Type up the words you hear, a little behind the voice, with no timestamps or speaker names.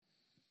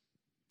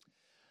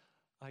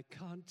I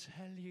can't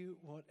tell you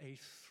what a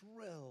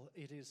thrill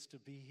it is to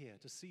be here,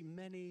 to see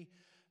many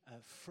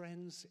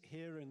friends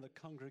here in the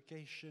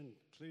congregation,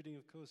 including,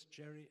 of course,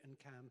 Jerry and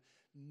Cam,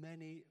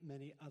 many,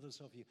 many others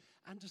of you,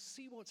 and to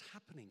see what's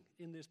happening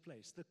in this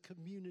place, the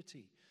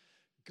community.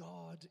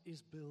 God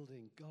is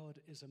building, God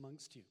is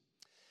amongst you.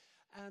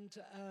 And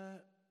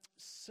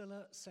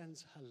Scylla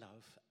sends her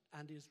love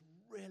and is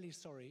really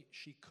sorry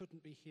she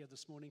couldn't be here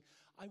this morning.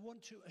 I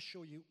want to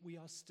assure you we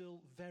are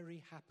still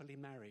very happily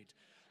married.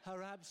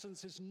 Her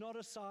absence is not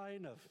a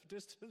sign of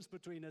distance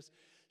between us.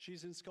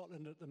 She's in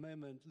Scotland at the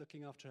moment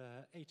looking after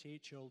her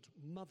 88-year-old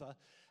mother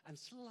and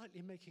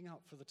slightly making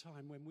up for the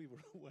time when we were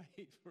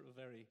away for a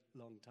very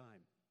long time.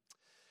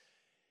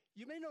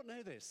 You may not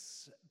know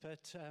this,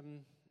 but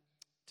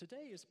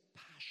today is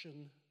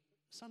Passion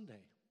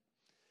Sunday.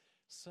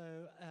 So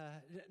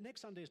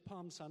next Sunday is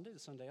Palm Sunday. The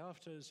Sunday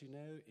after, as you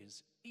know,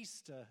 is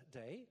Easter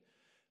Day.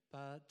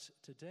 But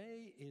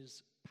today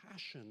is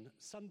Passion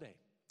Sunday.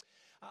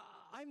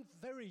 I'm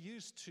very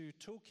used to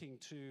talking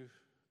to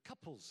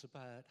couples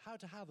about how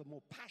to have a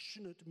more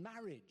passionate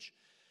marriage.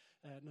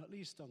 Not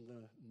least on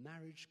the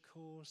marriage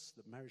course,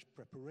 the marriage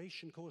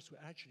preparation course.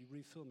 We're actually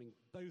refilming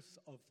both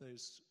of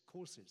those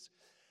courses.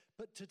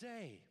 But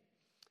today,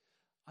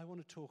 I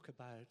want to talk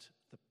about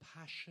the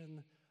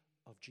passion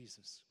of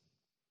Jesus.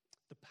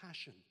 The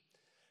passion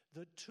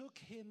that took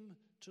him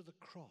to the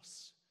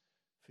cross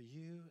for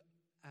you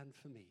and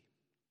for me.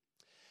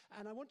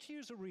 And I want to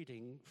use a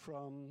reading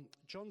from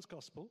John's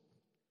Gospel,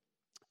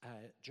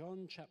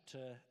 John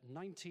chapter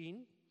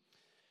 19.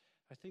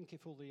 I think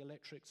if all the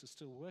electrics are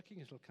still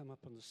working, it'll come up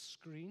on the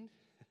screen.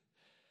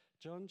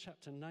 John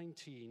chapter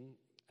 19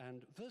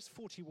 and verse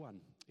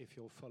 41, if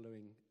you're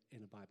following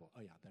in a Bible.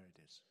 Oh yeah, there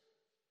it is.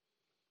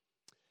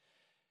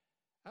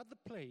 At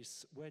the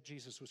place where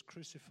Jesus was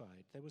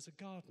crucified, there was a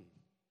garden.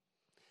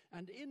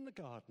 And in the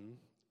garden,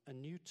 a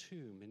new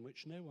tomb in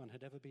which no one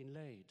had ever been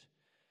laid.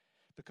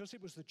 Because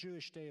it was the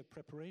Jewish day of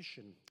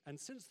preparation, and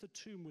since the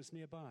tomb was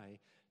nearby,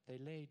 they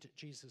laid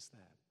Jesus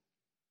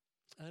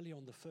there. Early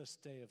on the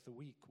first day of the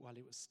week, while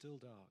it was still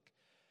dark,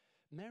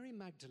 Mary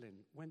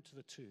Magdalene went to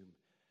the tomb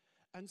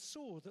and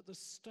saw that the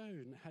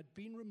stone had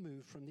been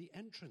removed from the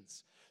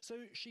entrance. So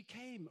she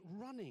came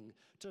running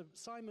to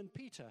Simon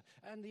Peter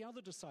and the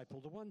other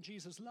disciple, the one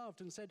Jesus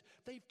loved, and said,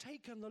 "They've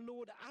taken the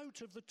Lord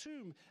out of the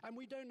tomb, and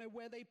we don't know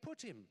where they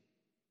put him."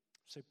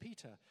 So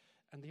Peter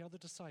and the other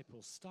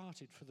disciple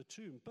started for the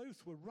tomb.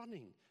 Both were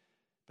running,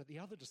 but the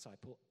other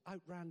disciple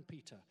outran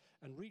Peter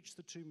and reached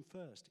the tomb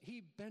first.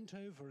 He bent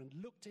over and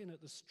looked in at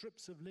the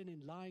strips of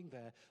linen lying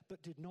there,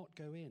 but did not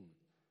go in.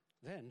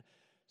 Then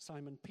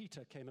Simon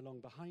Peter came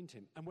along behind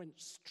him and went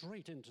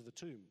straight into the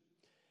tomb.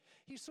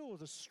 He saw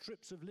the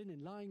strips of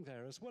linen lying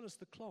there, as well as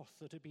the cloth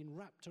that had been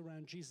wrapped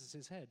around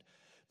Jesus' head.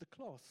 The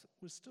cloth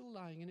was still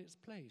lying in its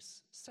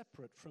place,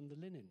 separate from the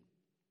linen.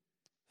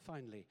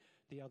 Finally,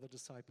 the other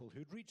disciple,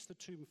 who'd reached the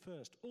tomb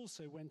first,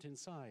 also went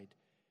inside.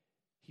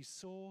 He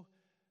saw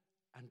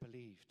and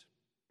believed.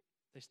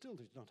 They still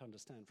did not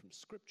understand from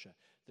Scripture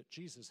that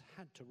Jesus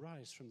had to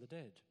rise from the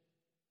dead.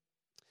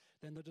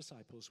 Then the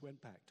disciples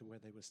went back to where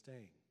they were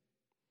staying.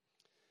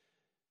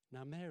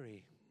 Now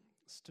Mary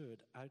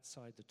stood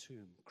outside the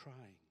tomb,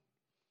 crying.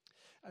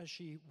 As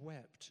she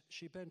wept,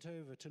 she bent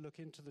over to look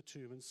into the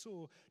tomb and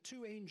saw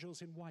two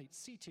angels in white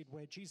seated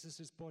where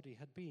Jesus' body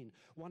had been,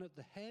 one at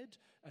the head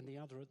and the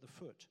other at the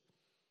foot.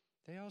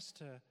 They asked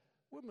her,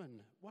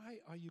 "Woman, why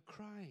are you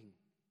crying?"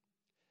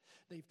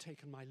 "They've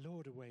taken my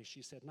Lord away,"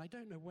 she said, "and I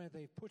don't know where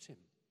they've put him."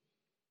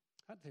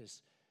 At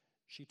this,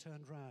 she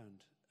turned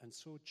round and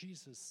saw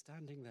Jesus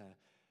standing there,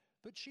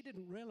 but she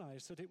didn't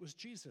realize that it was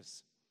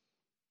Jesus.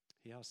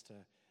 He asked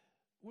her,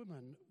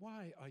 "Woman,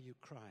 why are you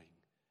crying?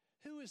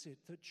 Who is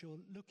it that you're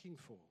looking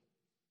for?"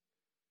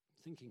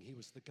 Thinking he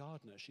was the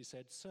gardener, she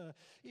said, "Sir,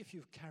 if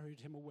you've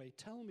carried him away,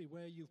 tell me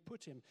where you've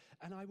put him,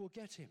 and I will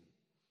get him."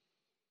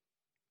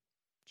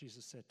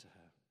 Jesus said to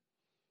her,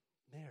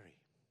 "Mary."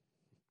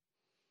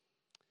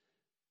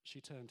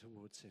 She turned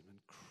towards him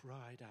and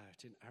cried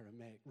out in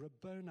Aramaic,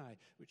 "Rabboni,"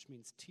 which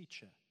means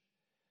teacher.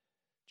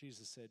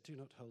 Jesus said, "Do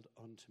not hold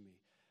on to me,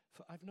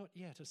 for I've not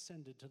yet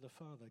ascended to the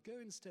Father. Go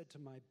instead to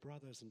my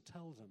brothers and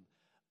tell them,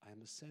 I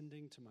am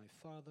ascending to my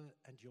Father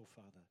and your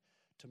Father,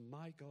 to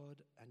my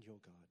God and your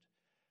God."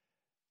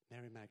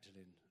 Mary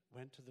Magdalene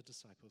went to the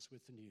disciples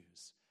with the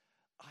news,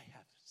 "I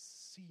have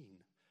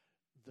seen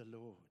the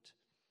Lord."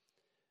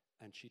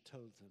 And she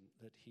told them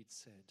that he'd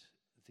said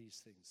these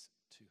things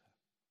to her.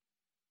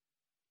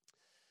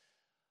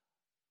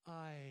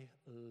 I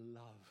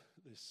love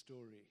this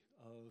story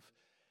of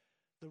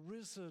the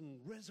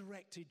risen,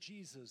 resurrected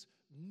Jesus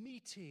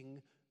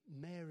meeting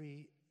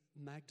Mary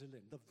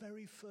Magdalene, the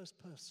very first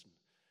person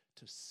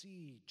to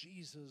see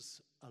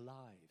Jesus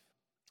alive.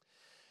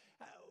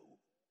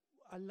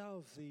 I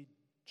love the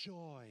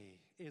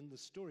joy in the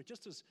story.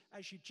 Just as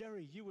actually,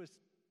 Jerry, you were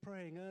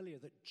praying earlier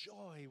that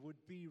joy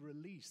would be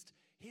released.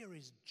 Here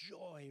is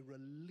joy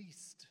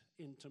released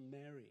into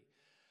Mary.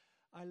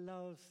 I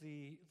love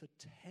the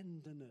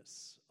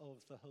tenderness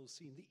of the whole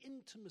scene, the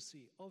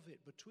intimacy of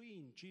it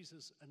between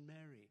Jesus and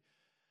Mary.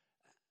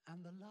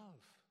 and the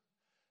love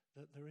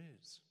that there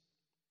is.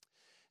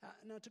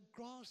 Now, to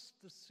grasp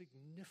the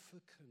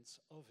significance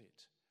of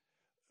it,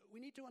 we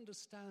need to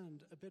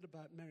understand a bit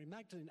about Mary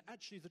Magdalene.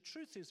 Actually, the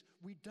truth is,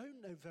 we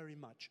don't know very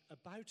much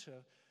about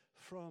her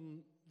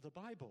from the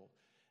Bible,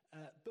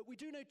 but we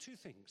do know two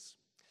things.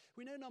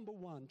 We know, number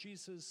one,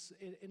 Jesus,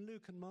 in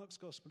Luke and Mark's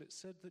gospel, it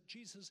said that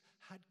Jesus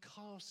had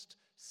cast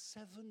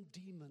 7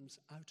 demons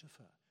out of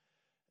her.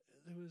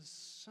 There was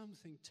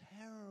something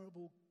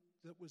terrible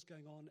that was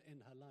going on in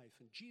her life,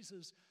 and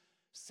Jesus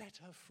set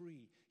her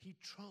free. He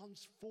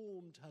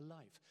transformed her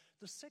life.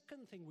 The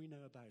second thing we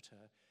know about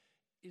her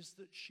is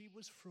that she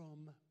was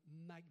from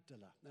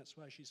Magdala. That's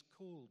why she's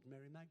called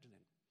Mary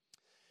Magdalene.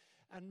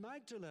 And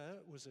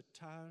Magdala was a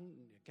town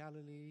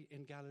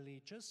in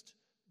Galilee, just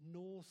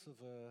north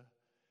of a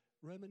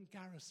Roman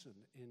garrison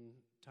in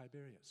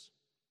Tiberias.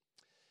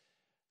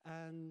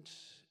 And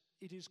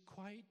it is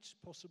quite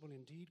possible,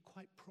 indeed,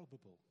 quite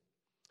probable,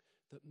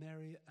 that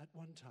Mary at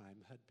one time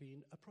had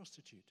been a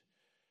prostitute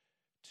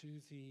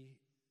to the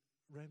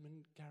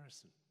Roman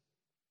garrison.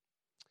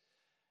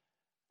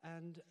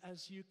 And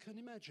as you can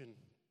imagine,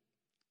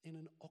 in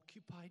an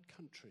occupied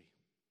country,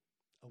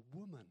 a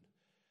woman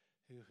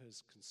who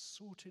has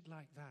consorted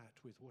like that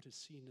with what is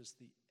seen as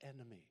the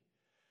enemy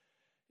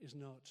is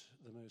not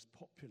the most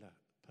popular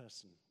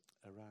person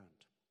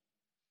around.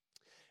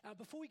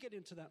 Before we get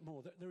into that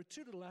more, there are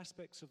two little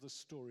aspects of the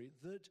story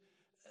that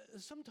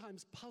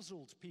sometimes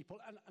puzzled people,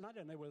 and I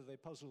don't know whether they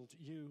puzzled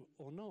you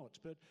or not,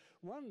 but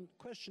one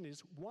question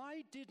is,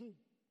 why didn't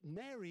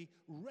Mary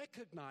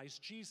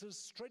recognized Jesus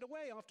straight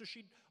away after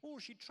she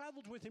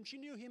traveled with him? She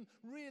knew him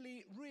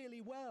really,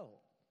 really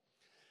well.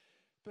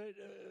 But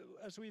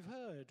as we've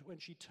heard, when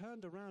she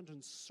turned around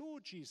and saw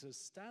Jesus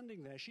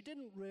standing there, she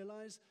didn't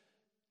realize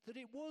that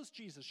it was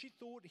Jesus. She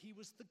thought he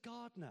was the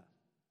gardener.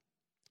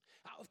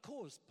 Of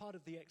course, part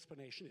of the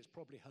explanation is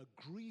probably her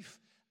grief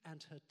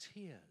and her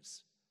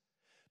tears.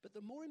 But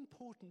the more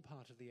important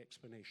part of the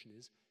explanation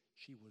is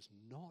she was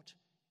not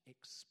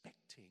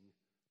expecting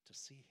to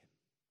see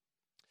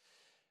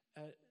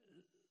him.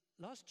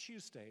 Last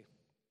Tuesday,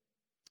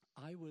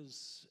 I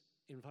was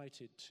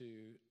invited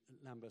to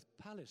Lambeth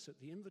Palace at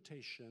the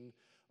invitation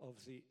of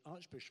the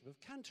Archbishop of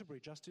Canterbury,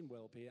 Justin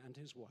Welby, and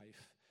his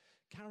wife,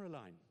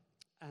 Caroline.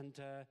 And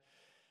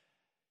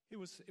it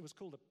was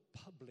called a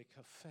public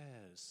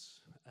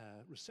affairs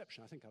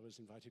reception. I think I was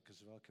invited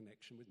because of our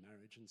connection with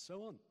marriage and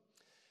so on.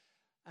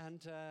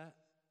 And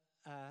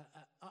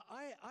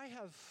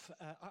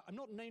I'm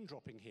not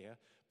name-dropping here,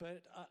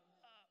 but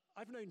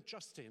I've known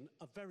Justin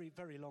a very,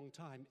 very long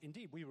time.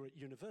 Indeed, we were at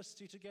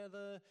university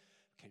together,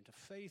 came to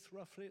faith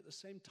roughly at the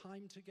same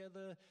time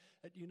together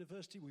at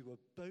university. We were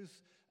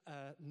both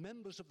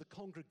members of the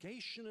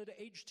congregation at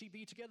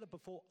HTB together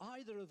before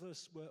either of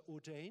us were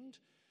ordained.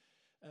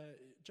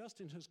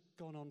 Justin has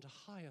gone on to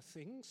higher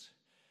things.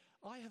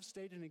 I have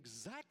stayed in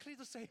exactly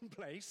the same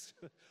place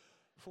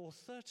for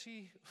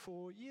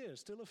 34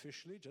 years, still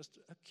officially just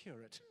a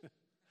curate.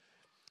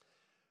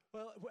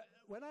 Well,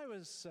 when I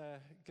was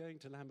going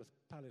to Lambeth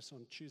Palace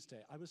on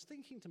Tuesday, I was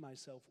thinking to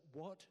myself,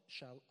 what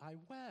shall I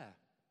wear?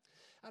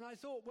 And I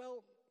thought,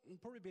 well, it'll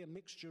probably be a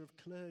mixture of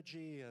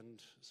clergy and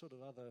sort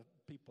of other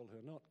people who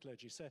are not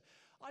clergy. So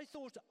I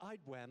thought I'd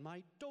wear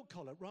my dog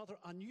collar. Rather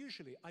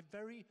unusually, I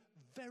very,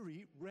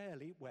 very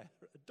rarely wear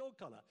a dog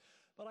collar.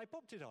 But I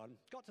popped it on,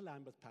 got to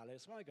Lambeth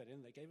Palace. When I got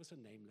in, they gave us a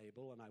name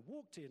label, and I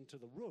walked into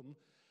the room.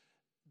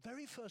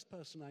 Very first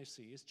person I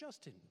see is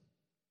Justin.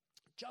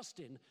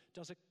 Justin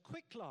does a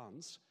quick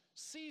glance,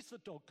 sees the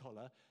dog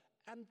collar,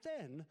 and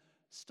then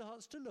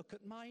starts to look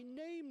at my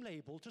name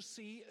label to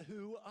see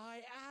who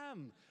I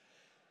am.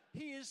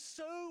 He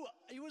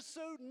was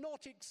so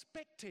not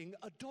expecting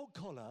a dog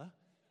collar,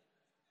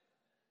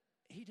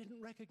 he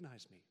didn't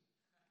recognize me.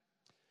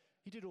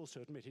 He did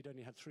also admit he'd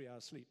only had 3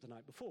 hours sleep the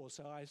night before,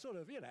 so I sort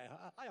of,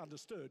 I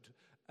understood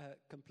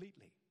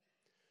completely.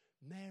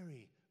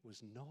 Mary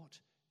was not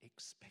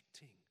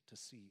expecting to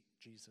see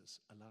Jesus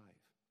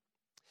alive.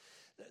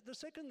 The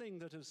second thing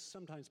that has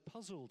sometimes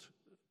puzzled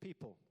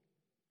people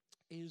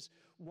is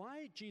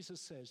why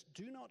Jesus says,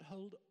 "Do not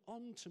hold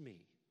on to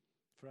me,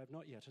 for I have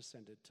not yet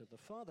ascended to the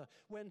Father,"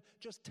 when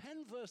just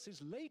 10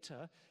 verses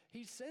later,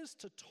 he says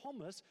to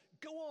Thomas,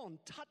 "Go on,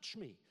 touch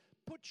me.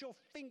 Put your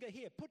finger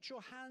here. Put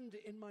your hand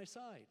in my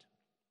side."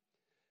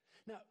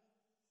 Now,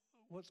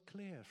 what's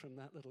clear from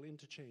that little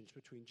interchange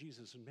between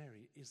Jesus and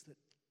Mary is that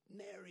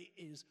Mary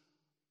is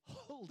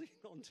holding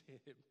on to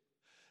him.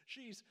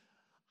 She's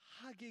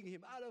hugging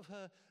him out of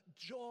her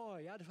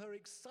joy, out of her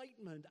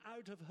excitement,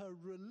 out of her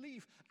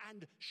relief,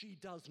 and she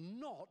does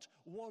not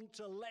want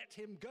to let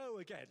him go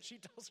again. She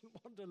doesn't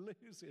want to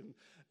lose him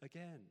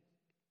again.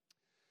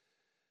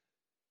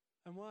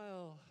 And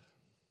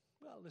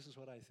this is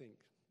what I think,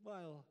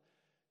 while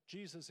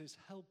Jesus is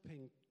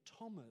helping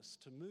Thomas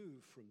to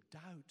move from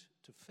doubt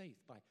to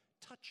faith by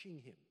touching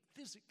him,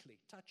 physically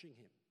touching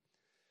him,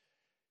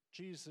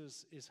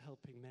 Jesus is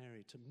helping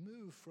Mary to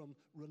move from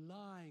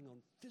relying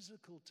on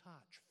physical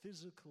touch,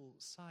 physical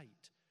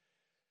sight,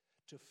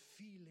 to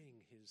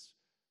feeling his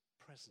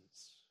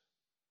presence,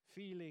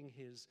 feeling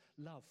his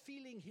love,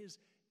 feeling his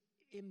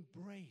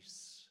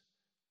embrace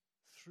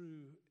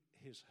through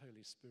his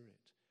Holy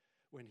Spirit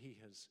when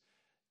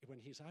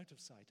he's out of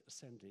sight,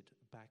 ascended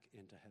back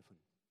into heaven.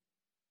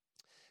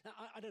 Now,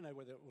 I don't know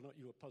whether or not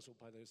you were puzzled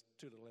by those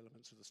two little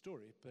elements of the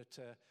story, but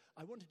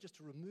I wanted just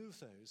to remove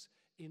those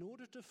in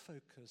order to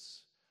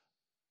focus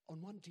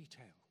on one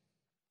detail.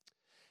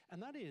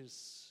 And that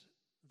is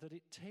that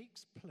it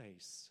takes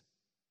place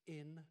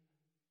in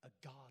a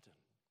garden.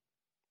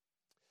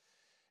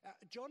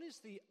 John is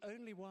the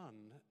only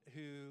one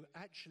who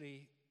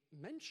actually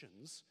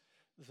mentions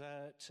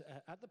that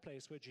at the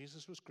place where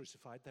Jesus was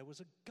crucified, there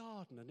was a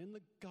garden, and in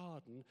the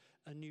garden,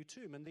 a new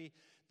tomb. And the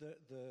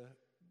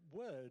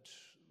word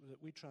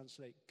that we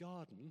translate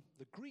garden,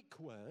 the Greek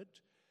word,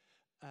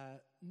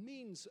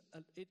 means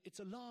it's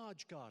a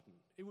large garden.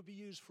 It would be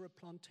used for a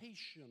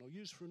plantation or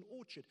used for an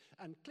orchard,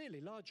 and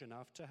clearly large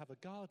enough to have a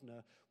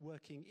gardener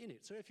working in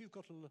it. So if you've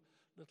got a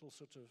little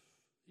sort of,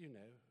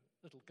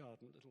 little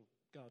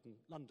garden,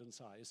 London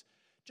size,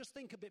 just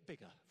think a bit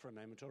bigger for a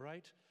moment, all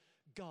right?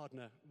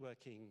 Gardener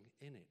working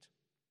in it.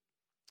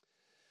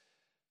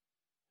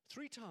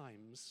 3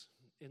 times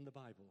in the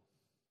Bible,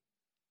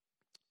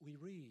 we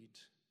read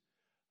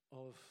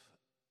of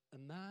a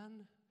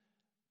man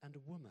and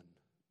a woman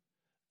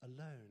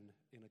alone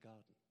in a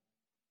garden.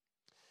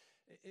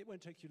 It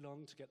won't take you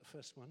long to get the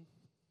first one.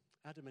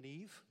 Adam and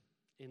Eve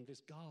in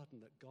this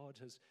garden that God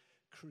has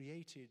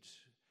created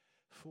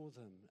for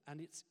them.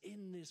 And it's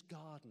in this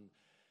garden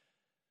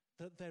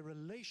that their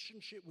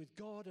relationship with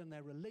God and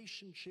their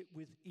relationship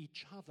with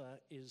each other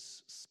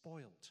is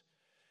spoilt.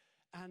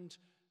 And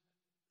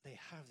they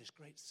have this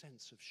great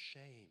sense of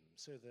shame,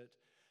 so that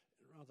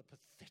a rather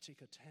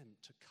pathetic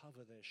attempt to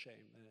cover their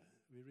shame.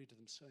 We read of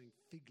them sewing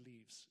fig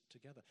leaves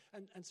together.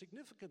 And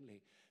significantly,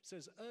 it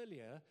says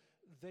earlier,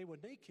 they were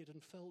naked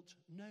and felt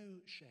no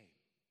shame.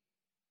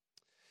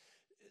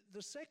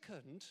 The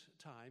second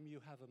time you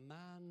have a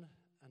man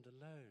and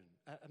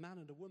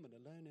a woman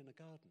alone in a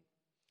garden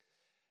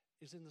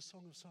is in the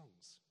Song of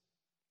Songs.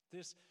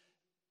 This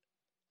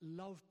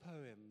love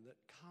poem that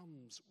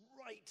comes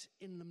right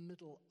in the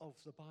middle of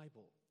the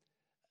Bible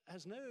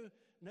has no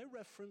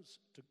reference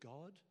to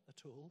God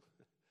at all.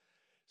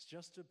 It's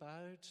just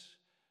about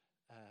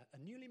a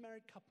newly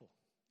married couple,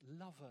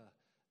 lover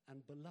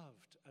and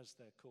beloved as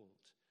they're called,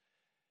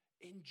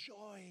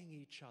 enjoying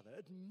each other,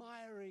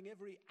 admiring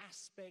every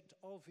aspect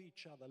of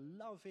each other,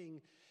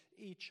 loving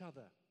each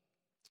other,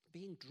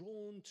 being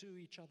drawn to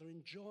each other,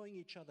 enjoying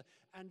each other.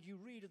 And you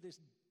read of this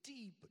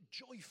deep,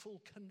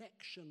 joyful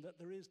connection that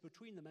there is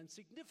between them. And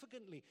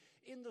significantly,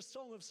 in the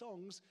Song of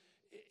Songs,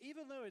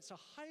 even though it's a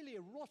highly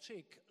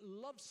erotic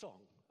love song,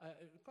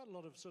 quite a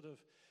lot of sort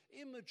of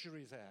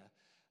imagery there,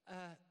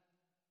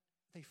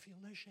 they feel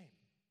no shame.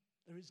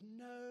 There is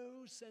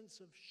no sense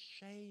of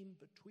shame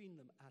between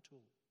them at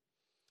all.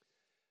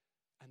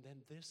 And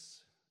then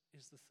this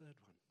is the third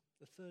one,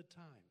 the third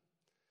time.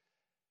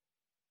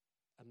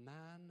 A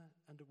man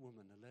and a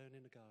woman alone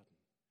in a garden.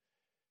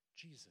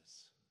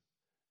 Jesus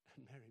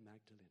and Mary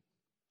Magdalene.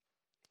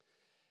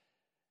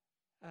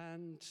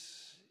 And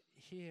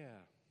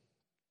here,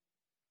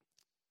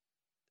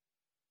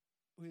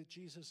 with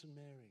Jesus and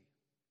Mary,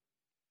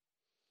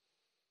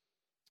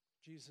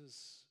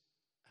 Jesus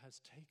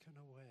has taken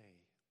away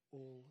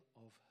all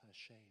of her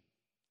shame.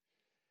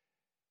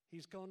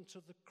 He's gone to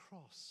the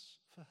cross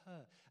for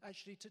her,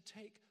 actually to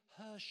take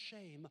her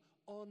shame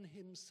on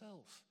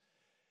himself.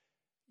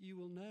 You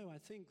will know, I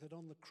think, that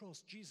on the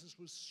cross, Jesus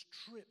was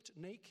stripped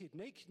naked.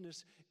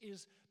 Nakedness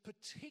is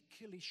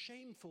particularly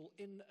shameful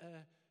in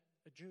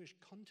a Jewish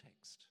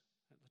context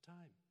at the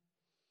time.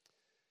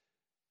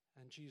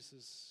 And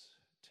Jesus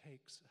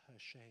takes her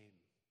shame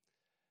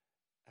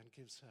and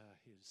gives her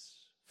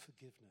his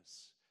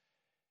forgiveness,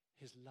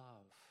 his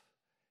love,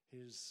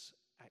 his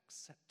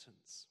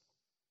acceptance.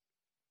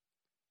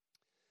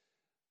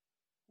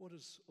 What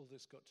has all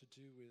this got to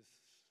do with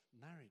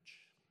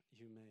marriage,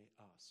 you may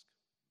ask?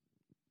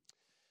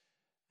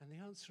 And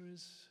the answer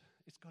is,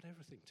 it's got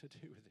everything to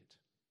do with it.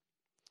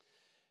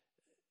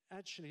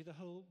 Actually, the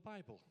whole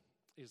Bible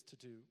is to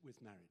do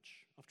with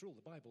marriage. After all,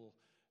 the Bible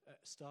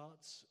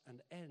starts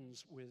and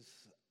ends with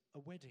a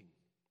wedding.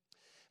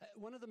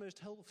 One of the most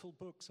helpful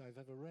books I've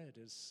ever read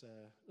is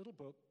a little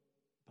book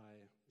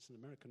it's an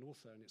American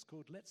author, and it's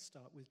called Let's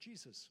Start with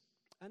Jesus.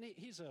 And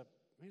he's a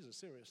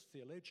serious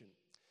theologian.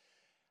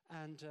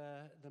 And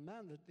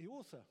the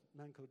author, a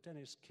man called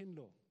Dennis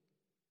Kinlaw,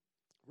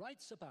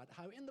 writes about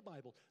how in the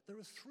Bible there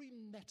are 3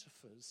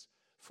 metaphors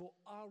for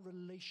our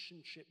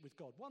relationship with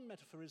God. One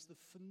metaphor is the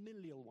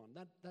familial one.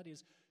 That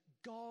is,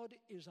 God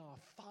is our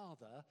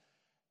Father,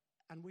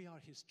 and we are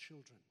his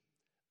children.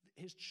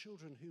 His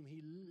children whom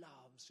he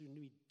loves, whom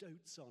he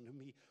dotes on, whom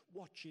he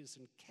watches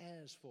and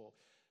cares for.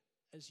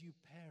 As you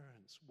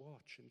parents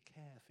watch and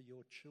care for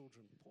your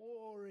children,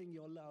 pouring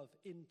your love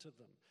into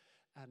them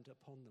and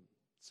upon them.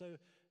 So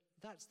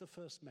that's the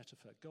first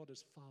metaphor, God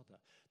as Father.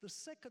 The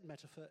second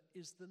metaphor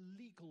is the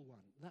legal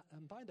one.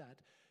 And by that,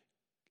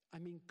 I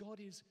mean God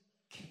is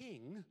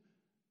King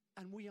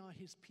and we are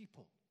his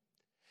people.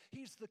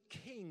 He's the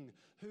king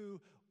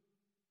who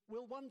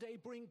will one day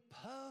bring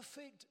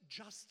perfect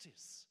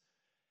justice.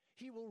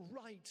 He will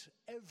right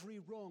every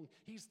wrong.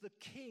 He's the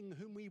king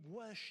whom we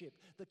worship,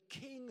 the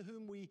king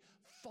whom we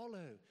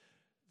follow,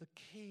 the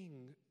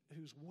king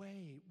whose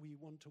way we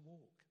want to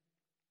walk.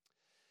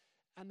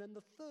 And then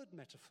the third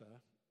metaphor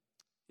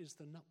is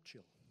the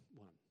nuptial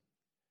one.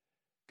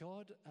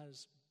 God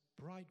as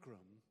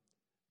bridegroom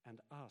and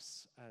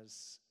us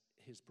as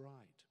his bride.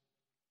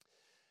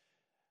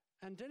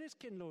 And Dennis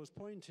Kinlaw's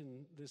point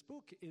in this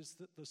book is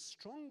that the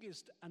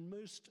strongest and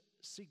most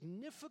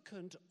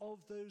significant of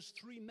those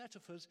three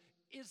metaphors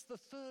is the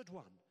third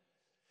one.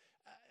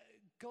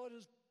 God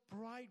as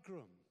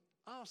bridegroom,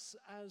 us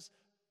as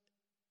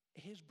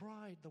his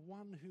bride, the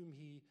one whom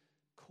he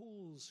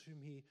calls, whom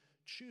he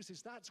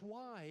chooses. That's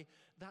why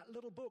that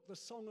little book, the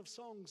Song of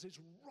Songs, is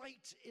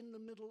right in the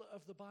middle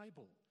of the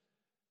Bible.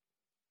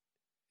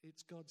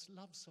 It's God's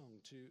love song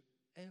to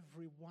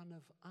every one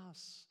of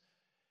us.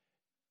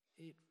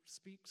 It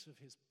speaks of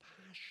his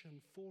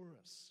passion for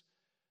us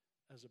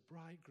as a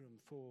bridegroom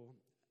for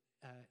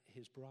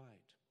his bride.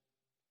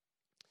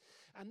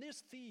 And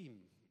this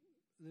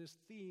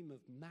theme of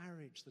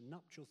marriage, the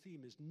nuptial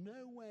theme, is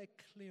nowhere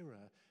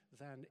clearer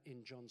than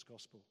in John's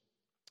Gospel.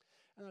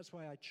 And that's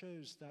why I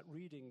chose that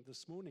reading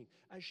this morning.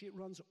 Actually, it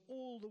runs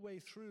all the way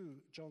through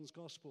John's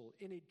Gospel.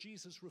 In it,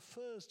 Jesus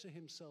refers to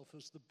himself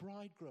as the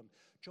bridegroom.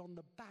 John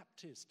the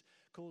Baptist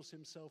calls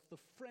himself the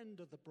friend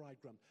of the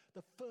bridegroom.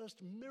 The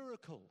first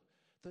miracle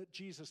that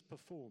Jesus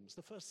performs,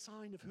 the first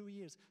sign of who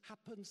he is,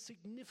 happens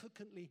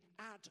significantly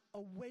at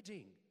a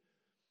wedding.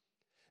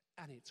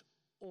 And it's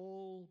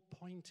all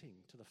pointing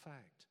to the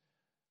fact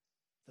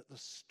that the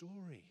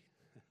story,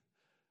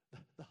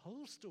 the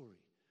whole story,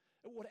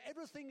 what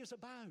everything is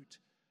about,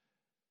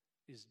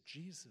 is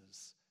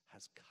Jesus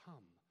has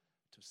come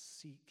to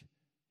seek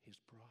his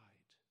bride.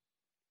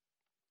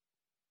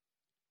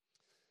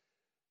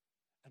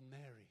 And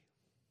Mary,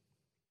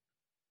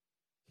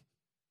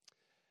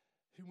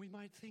 whom we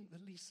might think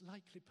the least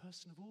likely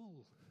person of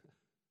all,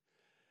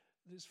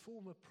 this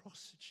former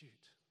prostitute,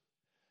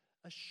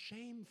 a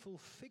shameful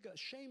figure,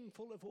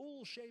 shameful of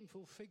all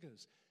shameful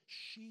figures,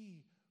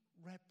 she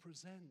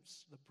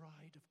represents the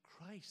bride of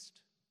Christ.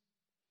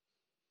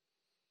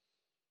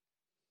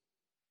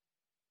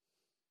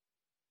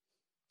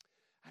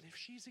 And if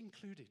she's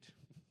included,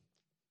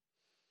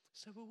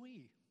 so are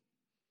we,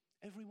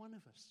 every one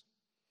of us.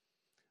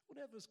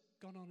 Whatever's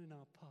gone on in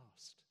our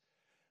past,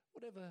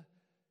 whatever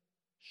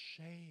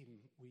shame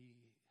we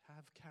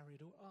have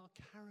carried or are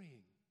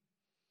carrying,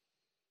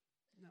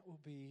 that will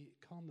be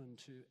common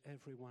to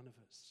every one of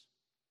us.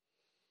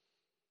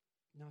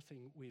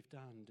 Nothing we've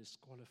done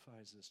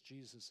disqualifies us.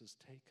 Jesus has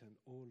taken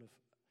all of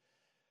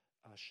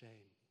our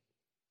shame.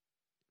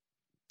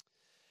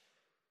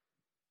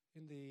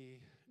 In the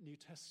New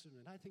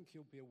Testament, I think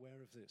you'll be aware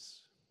of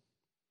this.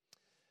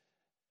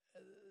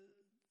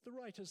 The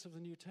writers of the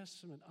New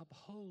Testament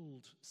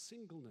uphold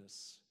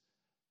singleness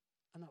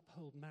and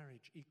uphold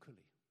marriage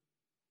equally.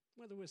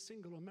 Whether we're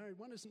single or married,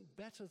 one isn't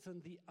better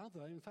than the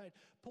other. In fact,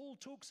 Paul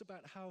talks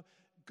about how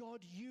God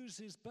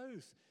uses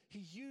both. He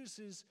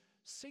uses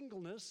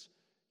singleness,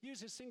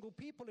 uses single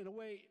people in a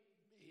way,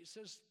 he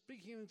says,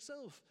 speaking of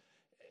himself,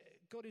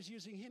 God is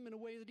using him in a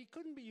way that he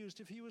couldn't be used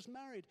if he was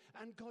married.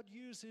 And God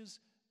uses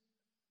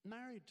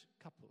married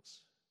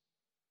couples.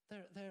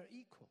 They're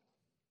equal.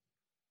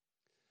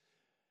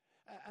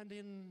 And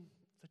in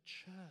the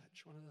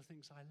church, one of the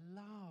things I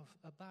love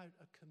about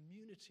a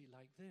community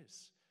like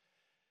this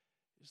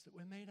is that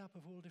we're made up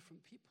of all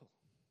different people.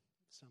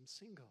 Some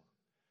single,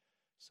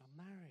 some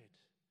married,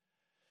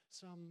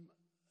 some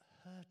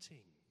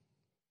hurting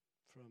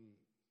from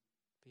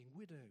being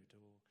widowed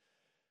or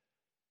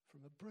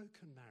from a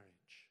broken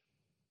marriage,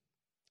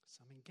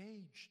 some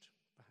engaged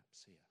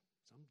perhaps here,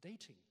 some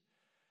dating.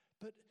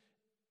 But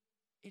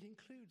it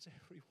includes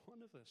every one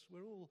of us.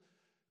 We're all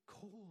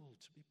called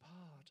to be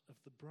part of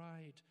the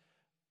bride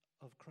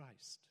of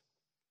Christ.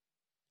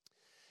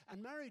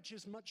 And marriage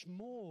is much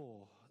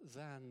more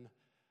than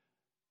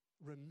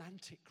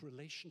romantic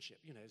relationship,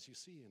 as you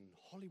see in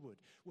Hollywood,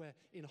 where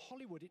in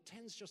Hollywood it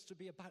tends just to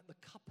be about the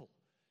couple.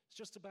 It's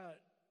just about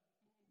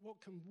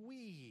what can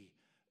we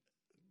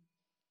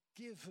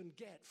give and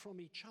get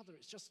from each other.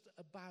 It's just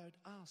about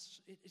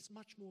us. It's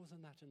much more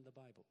than that in the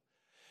Bible.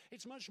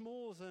 It's much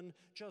more than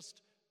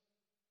just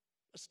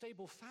a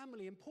stable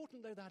family,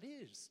 important though that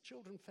is.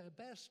 Children fare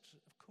best,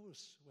 of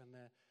course,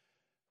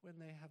 when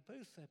they have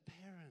both their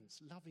parents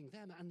loving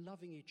them and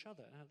loving each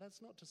other. Now,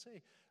 that's not to say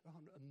there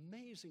aren't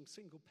amazing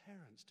single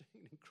parents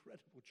doing an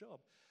incredible job.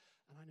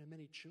 And I know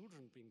many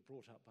children being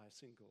brought up by a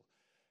single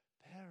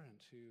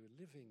parent who are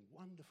living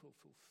wonderful,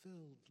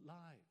 fulfilled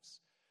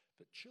lives.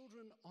 But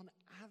children, on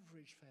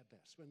average, fare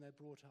best when they're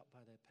brought up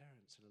by their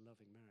parents in a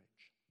loving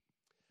marriage.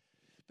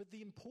 But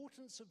the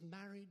importance of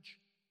marriage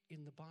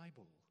in the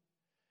Bible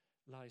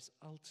lies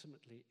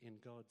ultimately in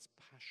God's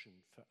passion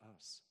for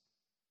us.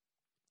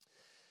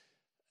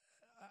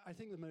 I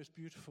think the most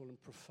beautiful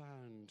and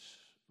profound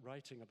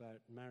writing about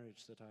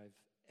marriage that I've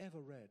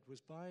ever read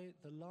was by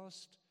the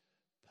last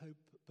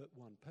Pope but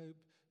one, Pope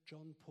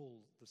John Paul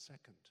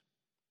II.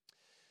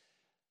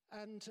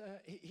 And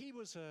he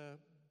was a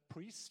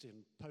priest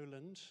in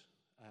Poland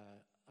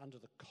under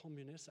the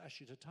communists,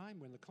 actually at a time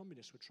when the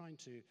communists were trying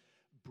to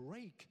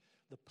break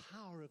the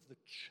power of the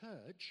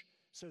church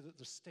so that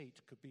the state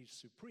could be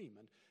supreme.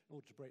 And in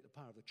order to break the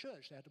power of the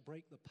church, they had to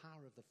break the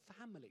power of the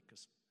family,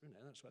 because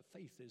that's where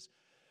faith is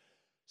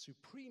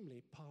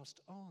supremely passed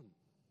on.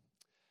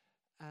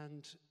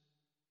 And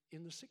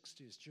in the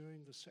 60s,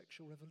 during the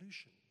sexual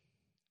revolution,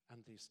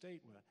 and the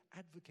state were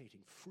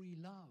advocating free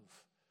love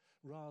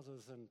rather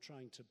than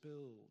trying to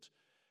build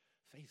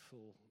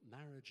faithful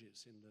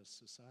marriages in the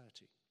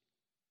society.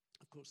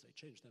 Of course, they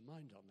changed their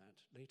mind on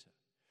that later.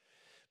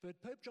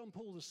 But Pope John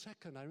Paul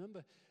II, I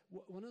remember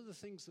one of the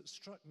things that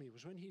struck me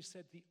was when he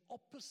said the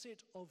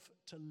opposite of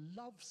to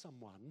love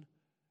someone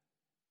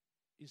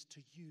is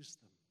to use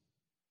them.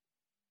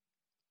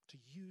 To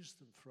use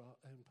them for our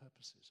own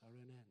purposes, our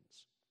own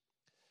ends.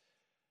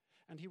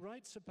 And he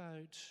writes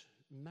about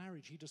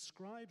marriage. He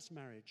describes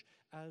marriage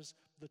as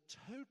the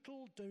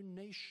total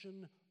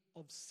donation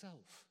of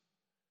self.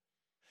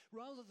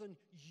 Rather than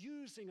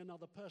using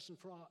another person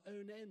for our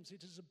own ends,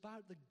 it is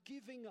about the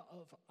giving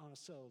of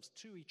ourselves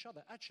to each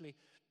other. Actually,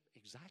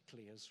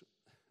 exactly as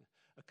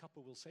a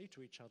couple will say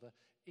to each other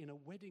in a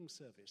wedding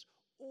service,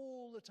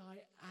 all that I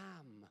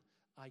am,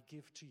 I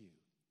give to you.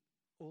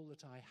 All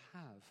that I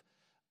have,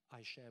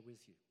 I share with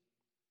you.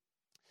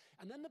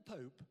 And then the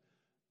Pope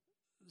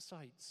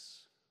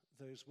cites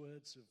those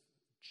words of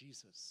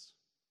Jesus.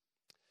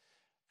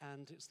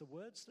 And it's the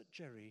words that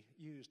Jerry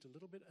used a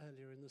little bit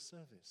earlier in the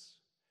service,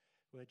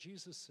 where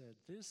Jesus said,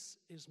 "This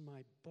is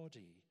my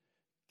body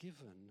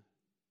given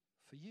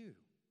for you."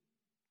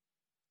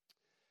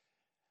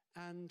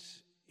 And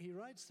he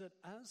writes that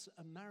as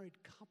a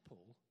married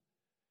couple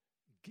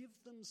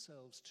give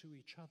themselves to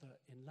each other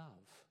in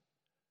love,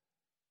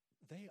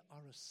 they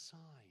are a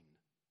sign.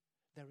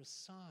 They're a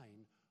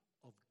sign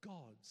of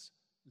God's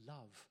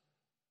love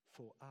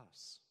for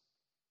us.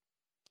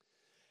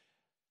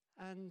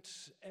 And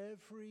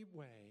every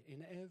way,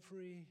 in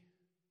every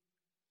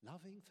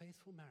loving,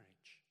 faithful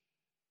marriage,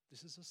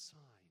 this is a sign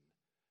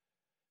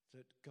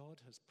that God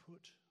has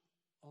put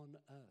on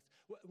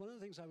earth. One of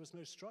the things I was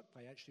most struck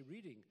by actually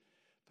reading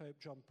Pope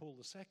John Paul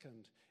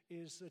II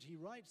is that he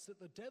writes that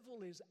the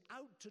devil is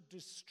out to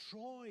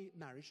destroy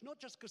marriage, not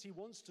just because he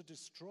wants to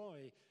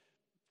destroy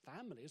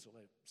families,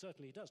 although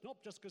certainly he does,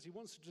 not just because he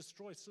wants to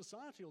destroy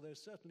society, although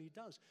certainly he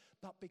does,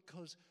 but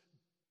because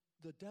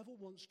the devil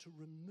wants to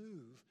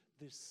remove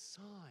this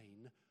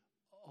sign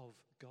of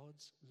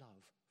God's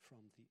love from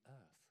the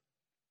earth.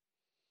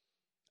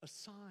 A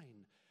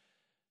sign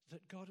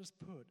that God has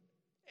put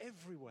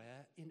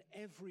everywhere in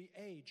every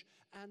age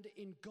and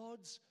in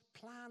God's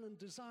plan and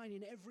design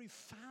in every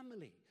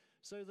family,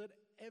 so that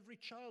every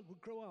child would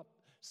grow up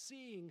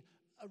seeing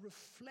a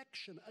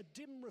reflection, a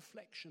dim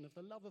reflection of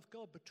the love of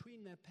God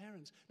between their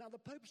parents. Now, the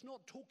Pope's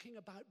not talking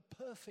about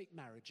perfect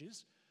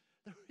marriages.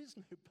 There is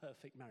no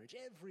perfect marriage.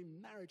 Every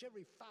marriage,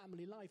 every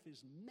family life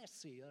is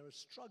messy. There are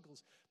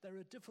struggles. There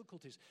are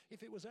difficulties.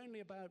 If it was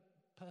only about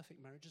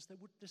perfect marriages,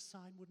 this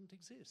sign wouldn't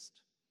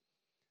exist.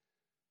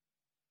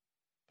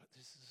 But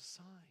this is a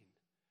sign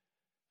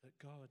that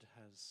God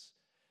has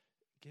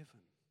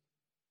given.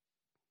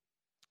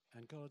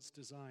 And God's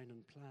design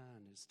and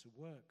plan is to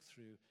work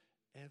through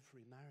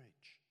every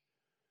marriage.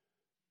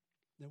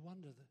 No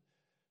wonder that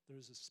there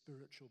is a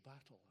spiritual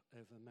battle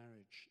over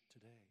marriage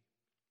today.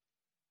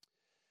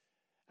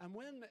 And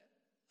when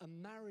a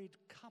married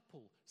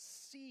couple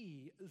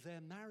see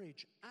their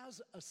marriage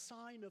as a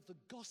sign of the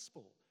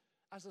gospel,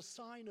 as a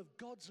sign of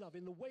God's love,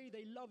 in the way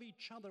they love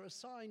each other, a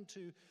sign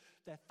to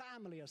their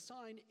family, a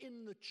sign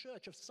in the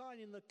church, a sign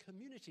in the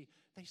community,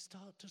 they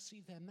start to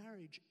see their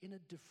marriage in a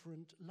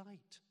different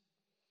light.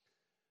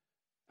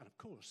 And of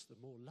course, the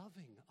more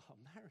loving our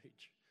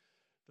marriage,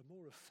 the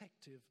more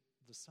effective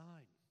the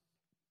sign.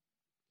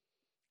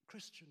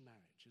 Christian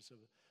marriage is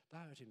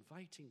about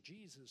inviting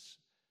Jesus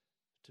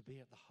to be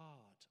at the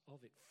heart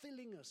of it,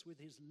 filling us with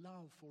his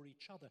love for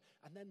each other,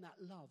 and then that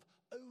love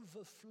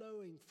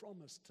overflowing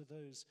from us to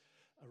those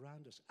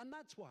around us. And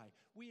that's why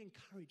we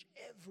encourage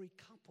every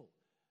couple,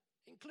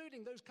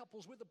 including those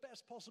couples with the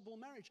best possible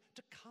marriage,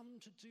 to come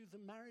to do the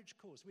marriage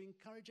course. We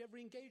encourage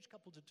every engaged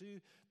couple to do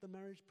the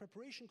marriage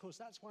preparation course.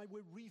 That's why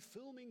we're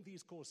refilming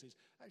these courses,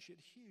 actually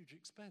at huge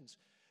expense,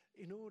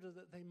 in order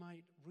that they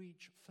might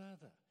reach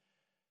further.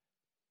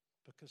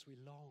 Because we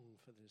long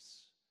for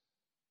this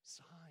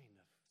sign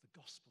of the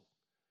gospel,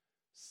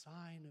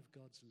 sign of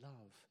God's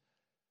love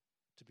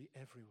to be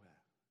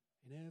everywhere,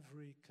 in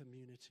every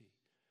community,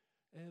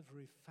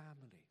 every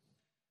family.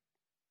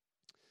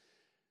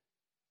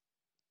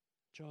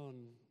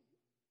 John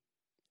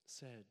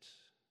said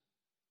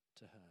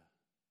to her,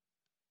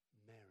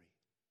 Mary.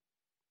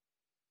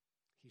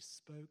 He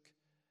spoke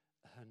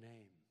her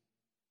name.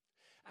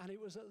 And it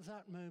was at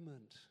that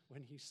moment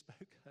when he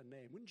spoke her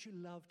name. Wouldn't you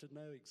love to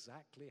know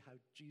exactly how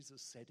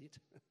Jesus said it?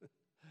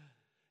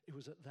 It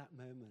was at that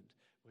moment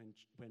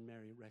when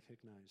Mary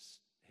recognized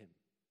him.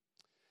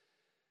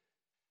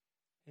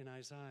 In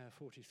Isaiah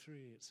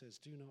 43, it says,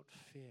 "Do not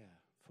fear,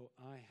 for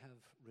I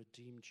have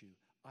redeemed you.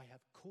 I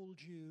have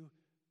called you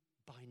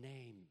by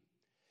name.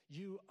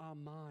 You are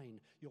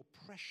mine. You're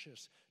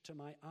precious to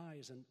my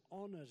eyes and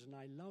honored, and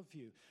I love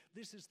you."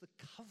 This is the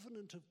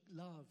covenant of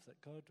love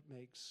that God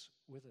makes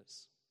with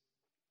us.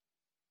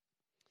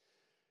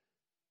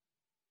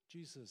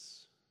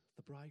 Jesus,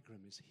 the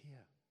bridegroom, is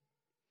here.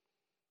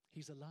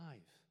 He's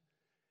alive.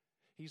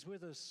 He's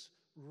with us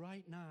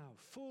right now,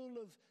 full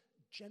of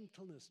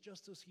gentleness,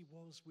 just as he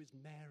was with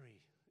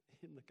Mary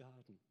in the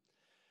garden,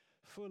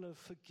 full of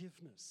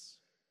forgiveness.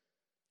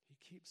 He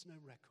keeps no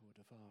record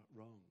of our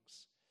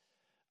wrongs.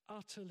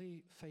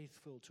 Utterly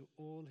faithful to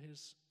all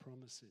his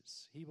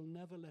promises. He will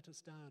never let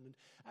us down. And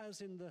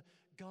as in the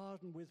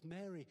garden with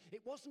Mary,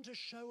 it wasn't a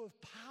show of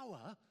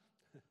power,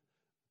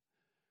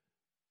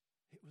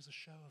 it was a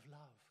show of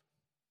love.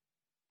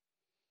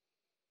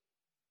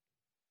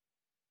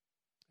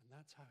 And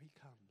that's how he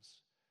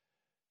comes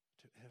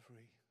to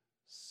every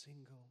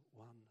single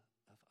one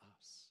of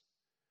us.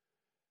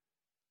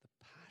 The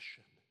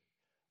passion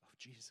of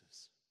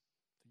Jesus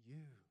for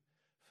you,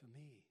 for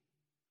me.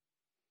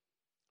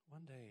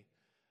 One day,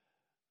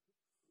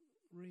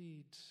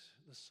 read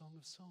the Song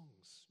of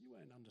Songs. You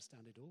won't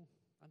understand it all.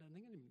 I don't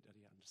think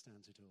anybody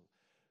understands it all.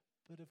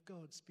 But of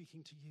God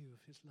speaking to you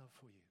of his love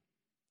for you.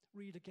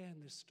 Read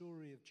again this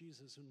story of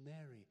Jesus and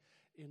Mary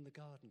in the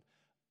garden,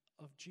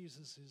 of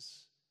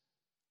Jesus'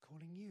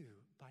 calling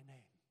you by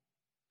name.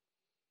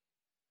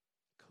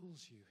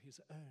 Calls you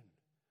his own.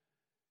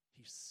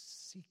 He's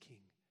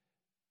seeking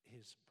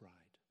his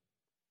bride.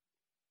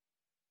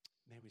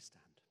 May we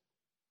stand.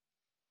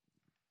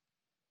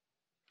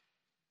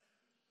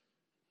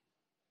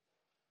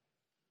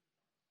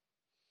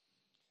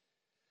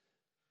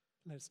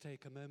 Let's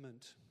take a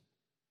moment,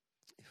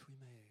 if we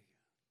may,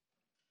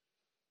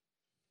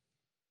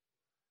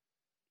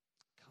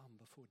 come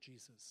before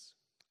Jesus,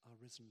 our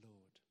risen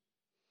Lord.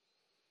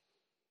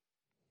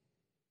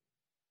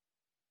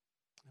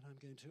 And I'm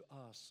going to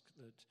ask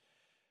that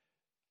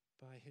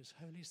by his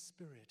Holy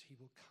Spirit, he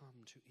will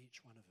come to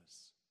each one of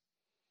us.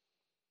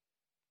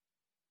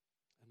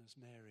 And as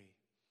Mary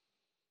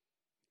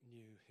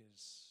knew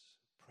his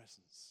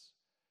presence,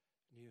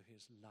 knew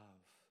his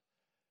love,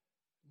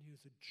 knew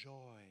the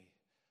joy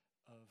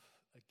of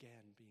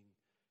again being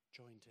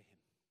joined to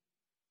him,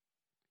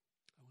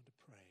 I want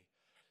to pray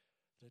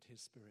that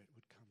his Spirit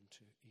would come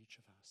to each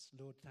of us.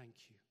 Lord,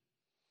 thank you.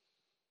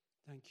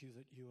 Thank you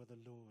that you are the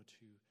Lord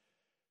who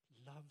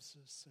loves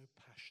us so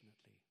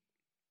passionately.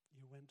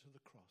 You went to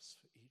the cross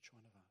for each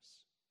one of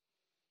us.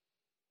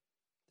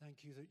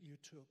 Thank you that you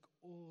took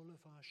all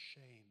of our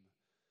shame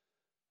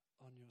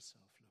on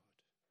yourself, Lord.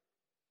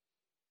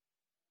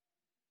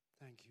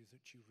 Thank you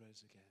that you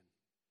rose again,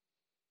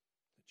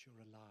 that you're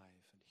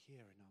alive and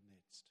here in our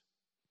midst.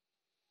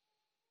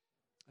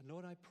 And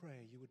Lord, I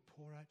pray you would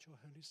pour out your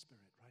Holy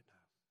Spirit right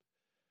now.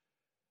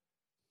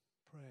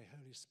 Pray,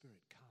 Holy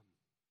Spirit, come.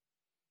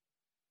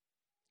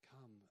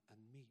 Come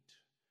and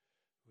meet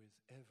with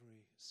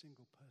every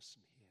single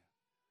person here.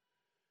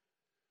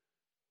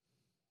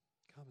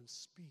 Come and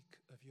speak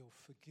of your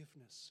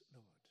forgiveness,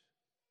 Lord.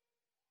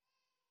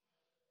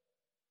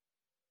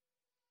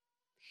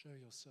 Show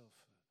yourself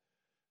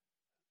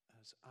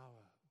as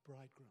our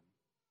bridegroom.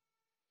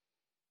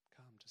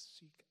 Come to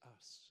seek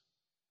us.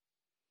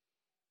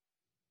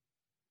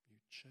 You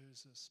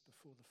chose us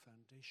before the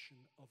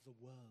foundation of the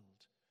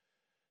world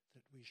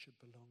that we should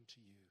belong to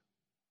you.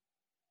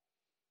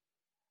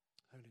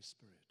 Holy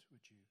Spirit,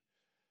 would you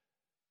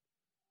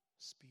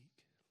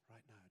speak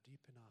right now,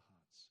 deep in our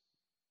hearts?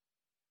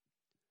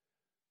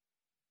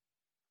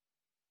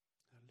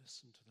 Now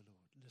listen to the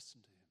Lord,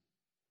 listen to him.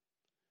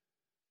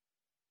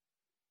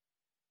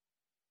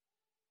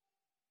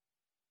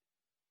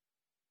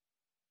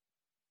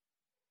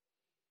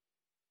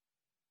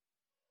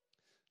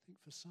 I think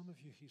for some of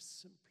you, he's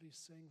simply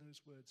saying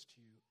those words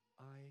to you.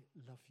 I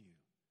love you.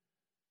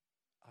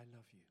 I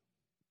love you.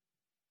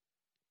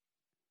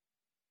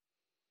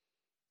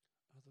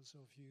 Others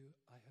of you,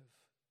 I have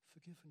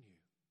forgiven you.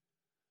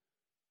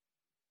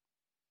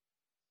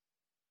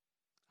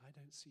 I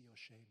don't see your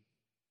shame.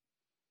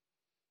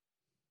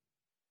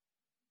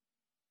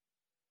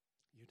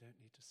 You don't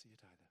need to see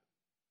it either.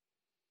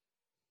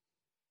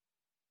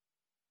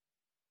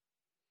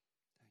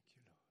 Thank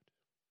you, Lord.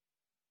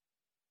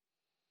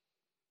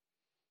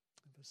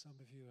 And for some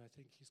of you, I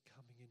think he's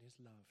coming in his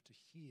love to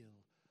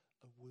heal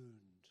a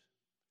wound.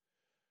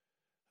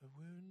 A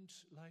wound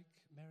like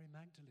Mary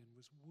Magdalene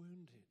was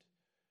wounded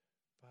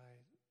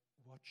by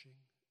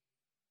watching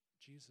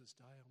Jesus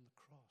die on the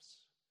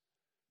cross.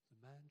 The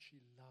man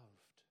she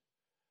loved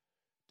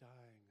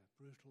dying a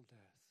brutal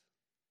death.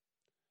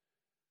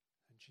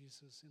 And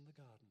Jesus in the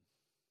garden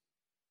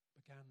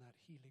began that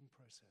healing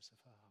process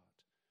of her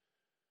heart.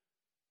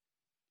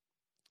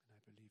 And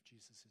I believe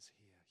Jesus is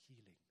here,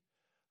 healing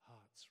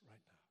hearts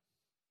right now.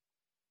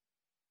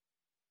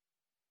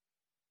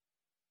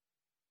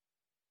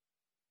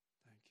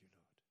 Thank you,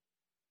 Lord.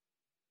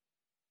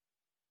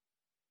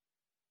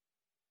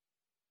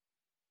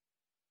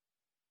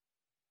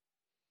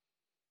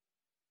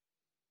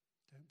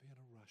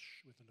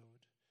 brush with the Lord.